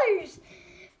 Superpowers!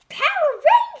 Power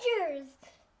Rangers!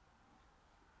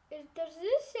 Does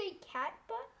this say cat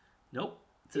butt? Nope.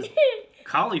 It says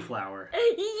cauliflower.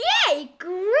 Yay!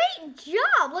 Great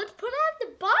job! Let's put it at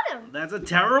the bottom. That's a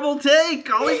terrible take.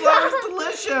 Cauliflower's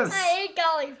delicious. I hate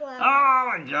cauliflower.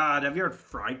 Oh my god. Have you ever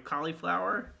fried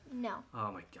cauliflower? No.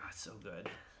 Oh my god, so good.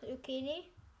 Zucchini?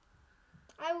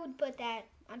 I would put that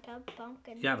on top of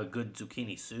pumpkin. You have a good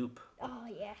zucchini soup. Oh,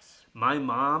 yes. My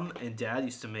mom and dad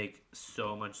used to make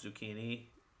so much zucchini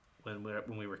when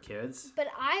we were kids. But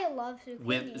I love zucchini.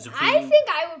 With zucchini? I think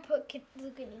I would put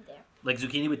zucchini there. Like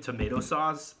zucchini with tomato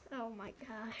sauce. Oh, my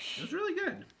gosh. It was really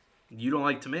good. You don't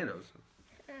like tomatoes.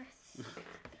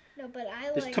 No, but I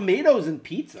There's like... tomatoes in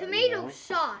pizza. Tomato you know?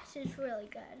 sauce is really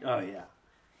good. Oh, yeah.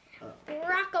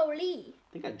 Broccoli.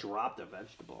 I think I dropped a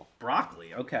vegetable.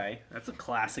 Broccoli, okay. That's a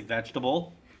classic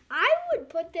vegetable. I would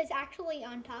put this actually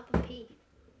on top of pea.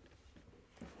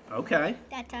 Okay.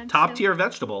 That sounds Top tier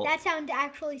vegetable. That sounds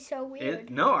actually so weird.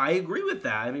 No, I agree with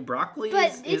that. I mean, broccoli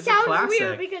But is it a sounds classic.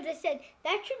 weird because I said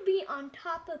that should be on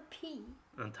top of pea.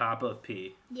 On top of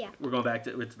pea. Yeah. We're going back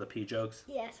to the pea jokes.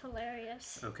 Yes,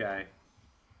 hilarious. Okay.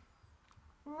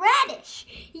 Radish.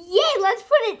 Yay, let's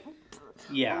put it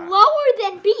Yeah. lower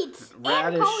than beets and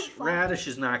cauliflower. Radish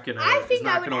is not gonna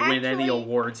win any actually-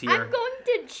 awads here. I'm going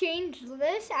to change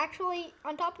this actually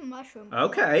on top of mushroom.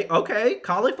 Okay.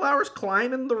 Cauliflower's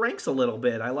climbing the ranks a little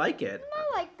bit. I like it. Not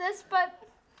like this, but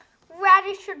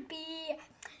radish should be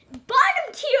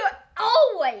bottom tier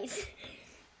always.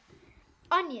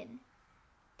 Onion.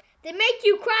 They make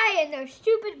you cry and they're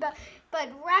stupid,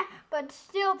 but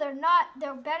still they're not.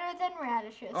 They're better than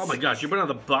radishes. Oh my gosh, you're putting on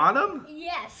the bottom?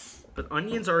 Yes. But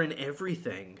onions are in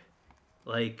everything.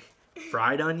 Like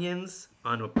fried onions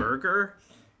on a burger.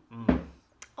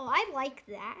 Oh, I like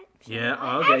that. Yeah,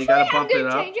 okay, Actually, you gotta I'm bump gonna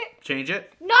it up. change it. Change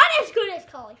it? Not as good as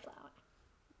cauliflower.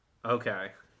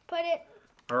 Okay. Put it.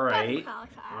 Alright.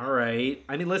 Cauliflower. Alright.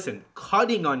 I mean, listen,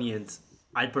 cutting onions,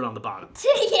 I'd put on the bottom.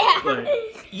 Yeah. But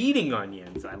eating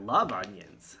onions, I love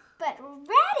onions. But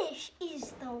radish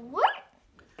is the worst.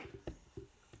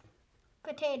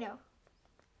 Potato.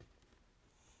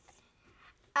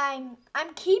 I'm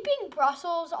keeping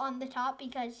Brussels on the top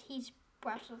because he's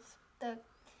Brussels, the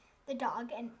dog,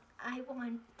 and I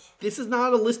want. This is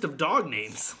not a list of dog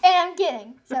names. And I'm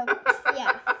kidding. So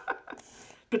yeah.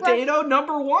 Potato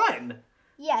number 1.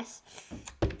 Yes.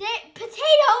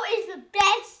 Potato is the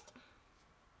best.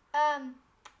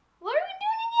 What are we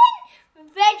doing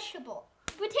again? Vegetable.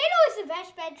 Potato is the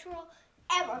best vegetable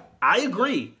ever. I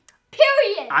agree.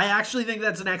 Period. I actually think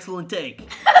that's an excellent take.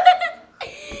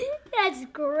 That's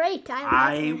great.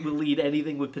 I will eat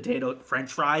anything with potato.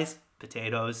 French fries,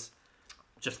 potatoes,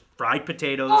 just fried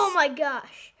potatoes. Oh my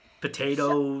gosh.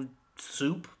 Potato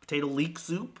soup, potato leek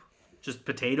soup, just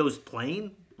potatoes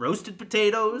plain, roasted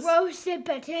potatoes, Roasted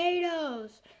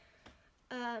potatoes.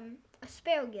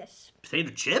 Asparagus. potato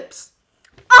chips.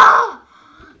 Oh!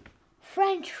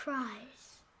 French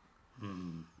fries.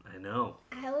 I know.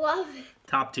 I love it.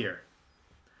 Top tier.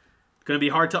 It's gonna be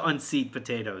hard to unseat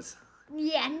potatoes.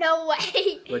 Yeah, no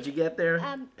way. What'd you get there?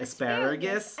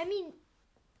 Asparagus. I mean,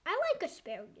 I like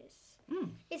asparagus.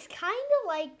 It's kind of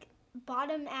like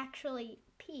bottom actually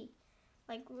pea.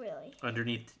 Like really.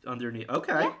 Underneath.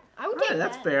 Okay. Yeah, I would take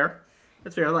That's that. fair.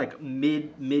 That's fair. Like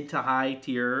mid to high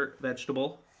tier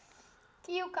vegetable.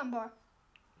 Cucumber.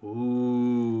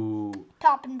 Ooh.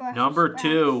 Top and Brussels Number sprouts.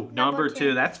 2. Number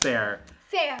 2. That's fair.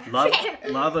 Fair. Love Fair.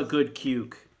 love a good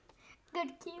cuke. Good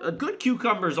cute. A good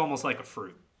cucumber is almost like a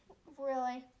fruit.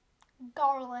 Really.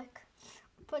 Garlic.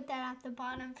 Put that at the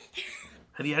bottom.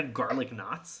 Have you had garlic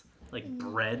knots? Like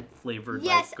bread flavored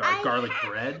Yes, like garlic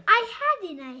bread? I had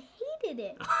it and I hated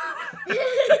it.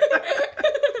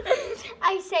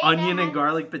 I say Onion that and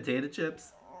garlic potato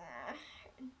chips?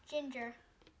 ginger.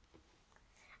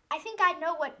 I think I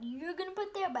know what you're gonna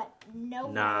put there, but no.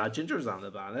 Nah, ginger's on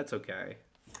the bottom. That's okay.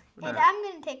 And I'm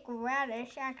gonna take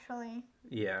radish actually.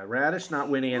 Yeah, radish not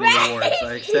winning any Radish awards.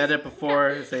 I said it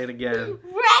before, I say it again.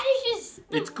 Radish is.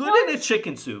 The It's good in a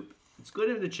chicken soup. It's good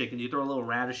in the chicken. You throw a little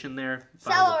radish in there.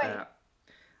 fine with Celery. that.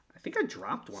 I think I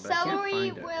dropped one. But I Celery can't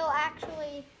find it. will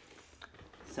actually.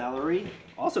 Celery,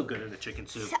 also good in the chicken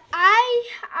soup.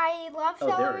 I love Oh,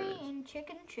 there it celery is. in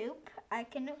chicken soup. I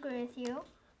can agree with you.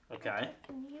 Okay.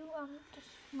 Can you just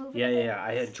move Yeah, it? a bit? yeah.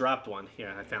 I had dropped one.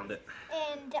 Here, I found it.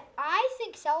 And I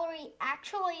think celery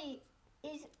actually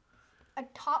is a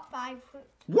top 5 fruit.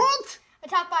 What? A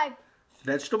top 5.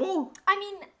 Vegetable? I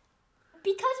mean,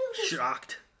 because of this.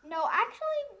 Shocked. No,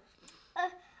 actually,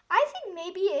 I think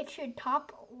maybe it should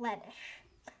top lettuce.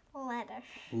 Lettuce.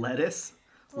 Lettuce?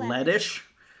 Lettuce. Lettuce?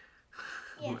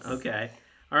 Yes. Okay.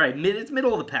 All right. It's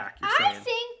middle of the pack, you're I saying.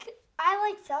 think I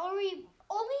like celery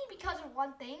only because of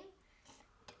one thing.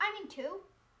 I mean, 2.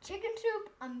 Chicken soup,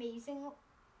 amazing.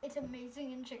 It's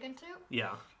amazing in chicken soup.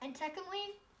 Yeah. And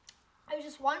secondly, there's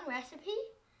just one recipe.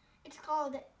 It's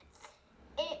called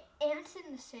Ants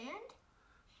in the Sand.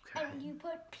 Okay. And you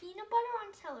put peanut butter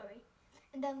on celery.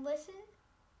 And then listen,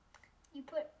 you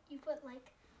put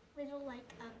like little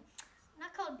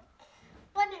not called,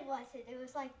 what was it? It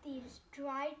was like these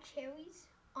dried cherries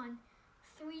on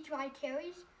 3 dried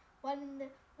cherries. One in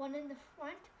the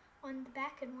front, one in the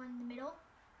back, and one in the middle.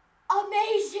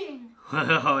 Amazing!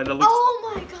 and,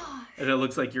 Oh my gosh! and it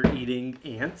looks like you're eating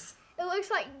ants. It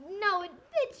looks like, no,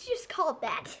 it's just called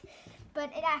that.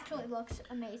 But it actually looks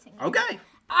amazing. Okay.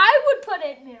 I would put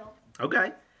it middle.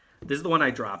 Okay. This is the one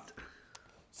I dropped.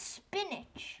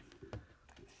 Spinach.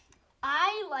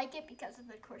 I like it because of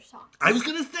the croissants. I was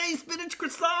going to say spinach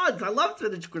croissants. I love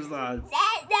spinach croissants.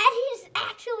 That is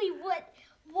actually what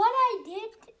I did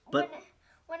But-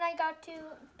 when I got to,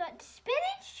 but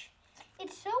spinach,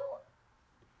 it's so,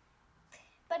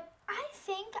 but I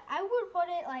think I would put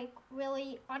it like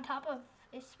really on top of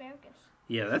asparagus.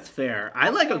 Yeah, that's fair. I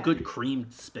like a fair. good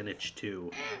creamed spinach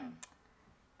too.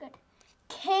 Good.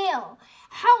 Kale.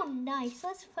 How nice.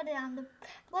 Let's put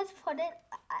it,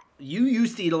 You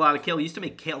used to eat a lot of kale. You used to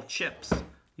make kale chips.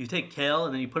 You take kale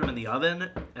and then you put them in the oven,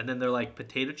 and then they're like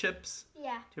potato chips.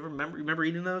 yeah. Do you ever remember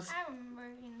eating those? I remember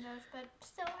eating those, but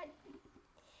still,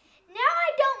 now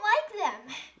I don't like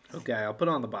them. Okay, I'll put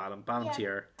it on the bottom Yeah.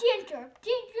 tier. Ginger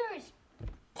is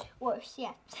worse,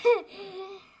 yeah.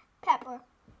 Pepper.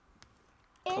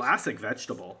 Is Classic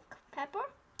vegetable. pepper?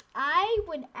 I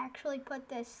would actually put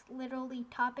this literally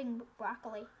topping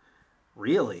broccoli.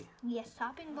 Really? Yes,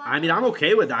 topping broccoli. I mean, I'm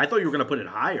okay with that. I thought you were gonna put it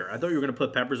higher. I thought you were gonna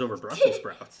put peppers over Brussels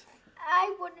sprouts.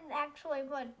 I wouldn't actually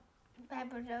put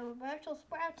peppers over Brussels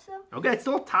sprouts, though. Okay, it's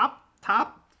still top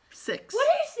 6. What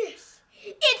is this?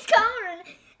 It's corn.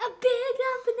 A big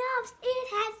lump of knobs. It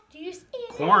has juice in it.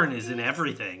 Corn is in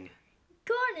everything.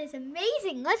 Corn is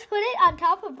amazing. Let's put it on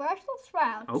top of Brussels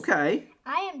sprouts. Okay.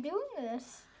 I am doing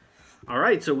this. All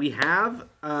right, so we have.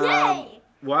 Yay!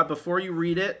 Well, before you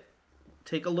read it,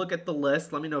 take a look at the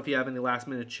list. Let me know if you have any last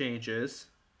minute changes.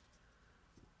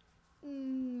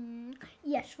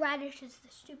 Yes, radish is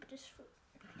the stupidest fruit.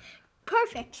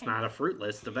 Perfect. It's not a fruit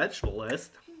list, a vegetable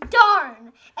list. Darn.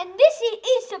 corn. And this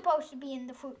is supposed to be in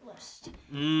the fruit list.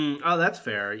 Oh, that's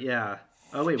fair. Yeah.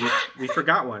 Oh wait, we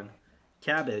forgot one.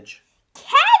 Cabbage.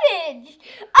 Cabbage!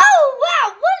 Oh,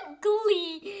 wow, what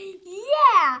glee!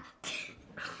 Yeah!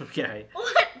 Okay.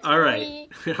 What All right.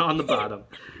 glee. On the bottom.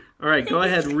 All right, go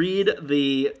ahead. Read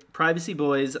the Privacy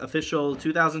Boys official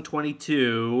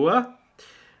 2022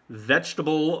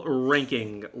 vegetable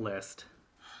ranking list.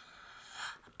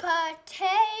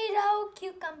 Potato,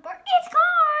 cucumber, it's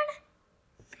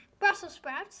corn! Brussels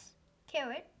sprouts,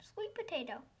 carrot, sweet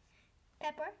potato,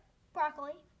 pepper,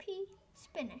 broccoli, pea,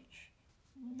 spinach.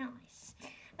 Nice.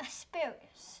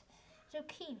 Asparagus,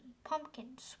 zucchini, pumpkin,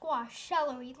 squash,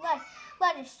 celery,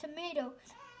 lettuce, tomato,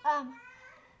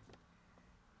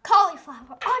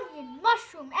 cauliflower, onion,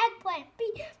 mushroom, eggplant,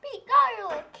 beet,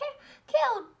 garlic,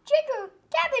 kale, ginger,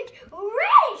 cabbage,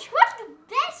 radish. What's the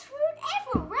best fruit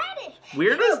ever? Radish.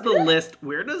 Where does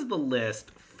the list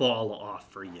fall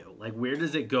off for you? Like, where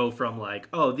does it go from like,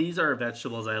 oh, these are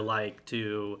vegetables I like,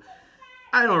 to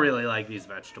I don't really like these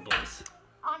vegetables?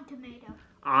 On tomato.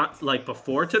 Like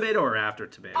before tomato or after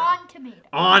tomato? On tomato.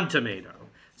 On tomato.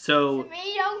 So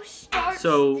Tomato starts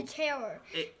So, the terror.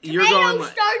 you're Tomato going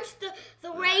like starts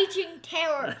the raging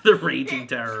terror. the raging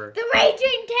terror. The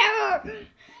raging terror.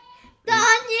 The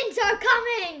onions are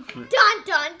coming. Dun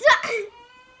dun dun.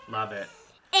 Love it.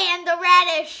 And the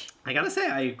radish. I gotta say,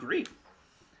 I agree.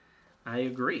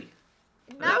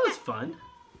 That was fun.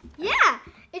 Yeah,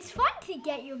 it's fun to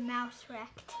get your mouse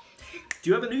wrecked. Do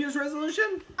you have a New Year's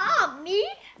resolution? Oh, me?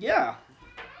 Yeah.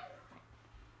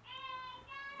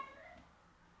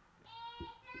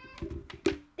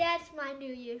 That's my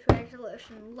New Year's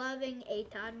resolution. Loving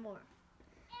Eitan more.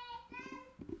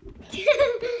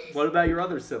 What about your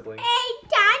other sibling?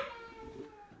 Eitan!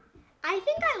 I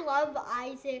think I love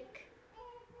Isaac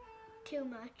too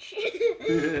much.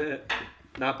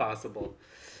 Not possible.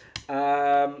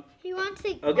 He wants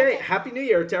to... Okay, Happy New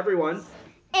Year to everyone.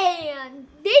 And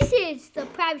this is the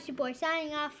Privacy Boy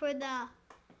signing off for the...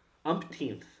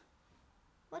 Umpteenth.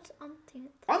 What's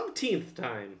umpteenth? Umpteenth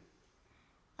time.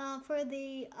 For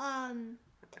the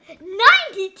 90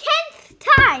 10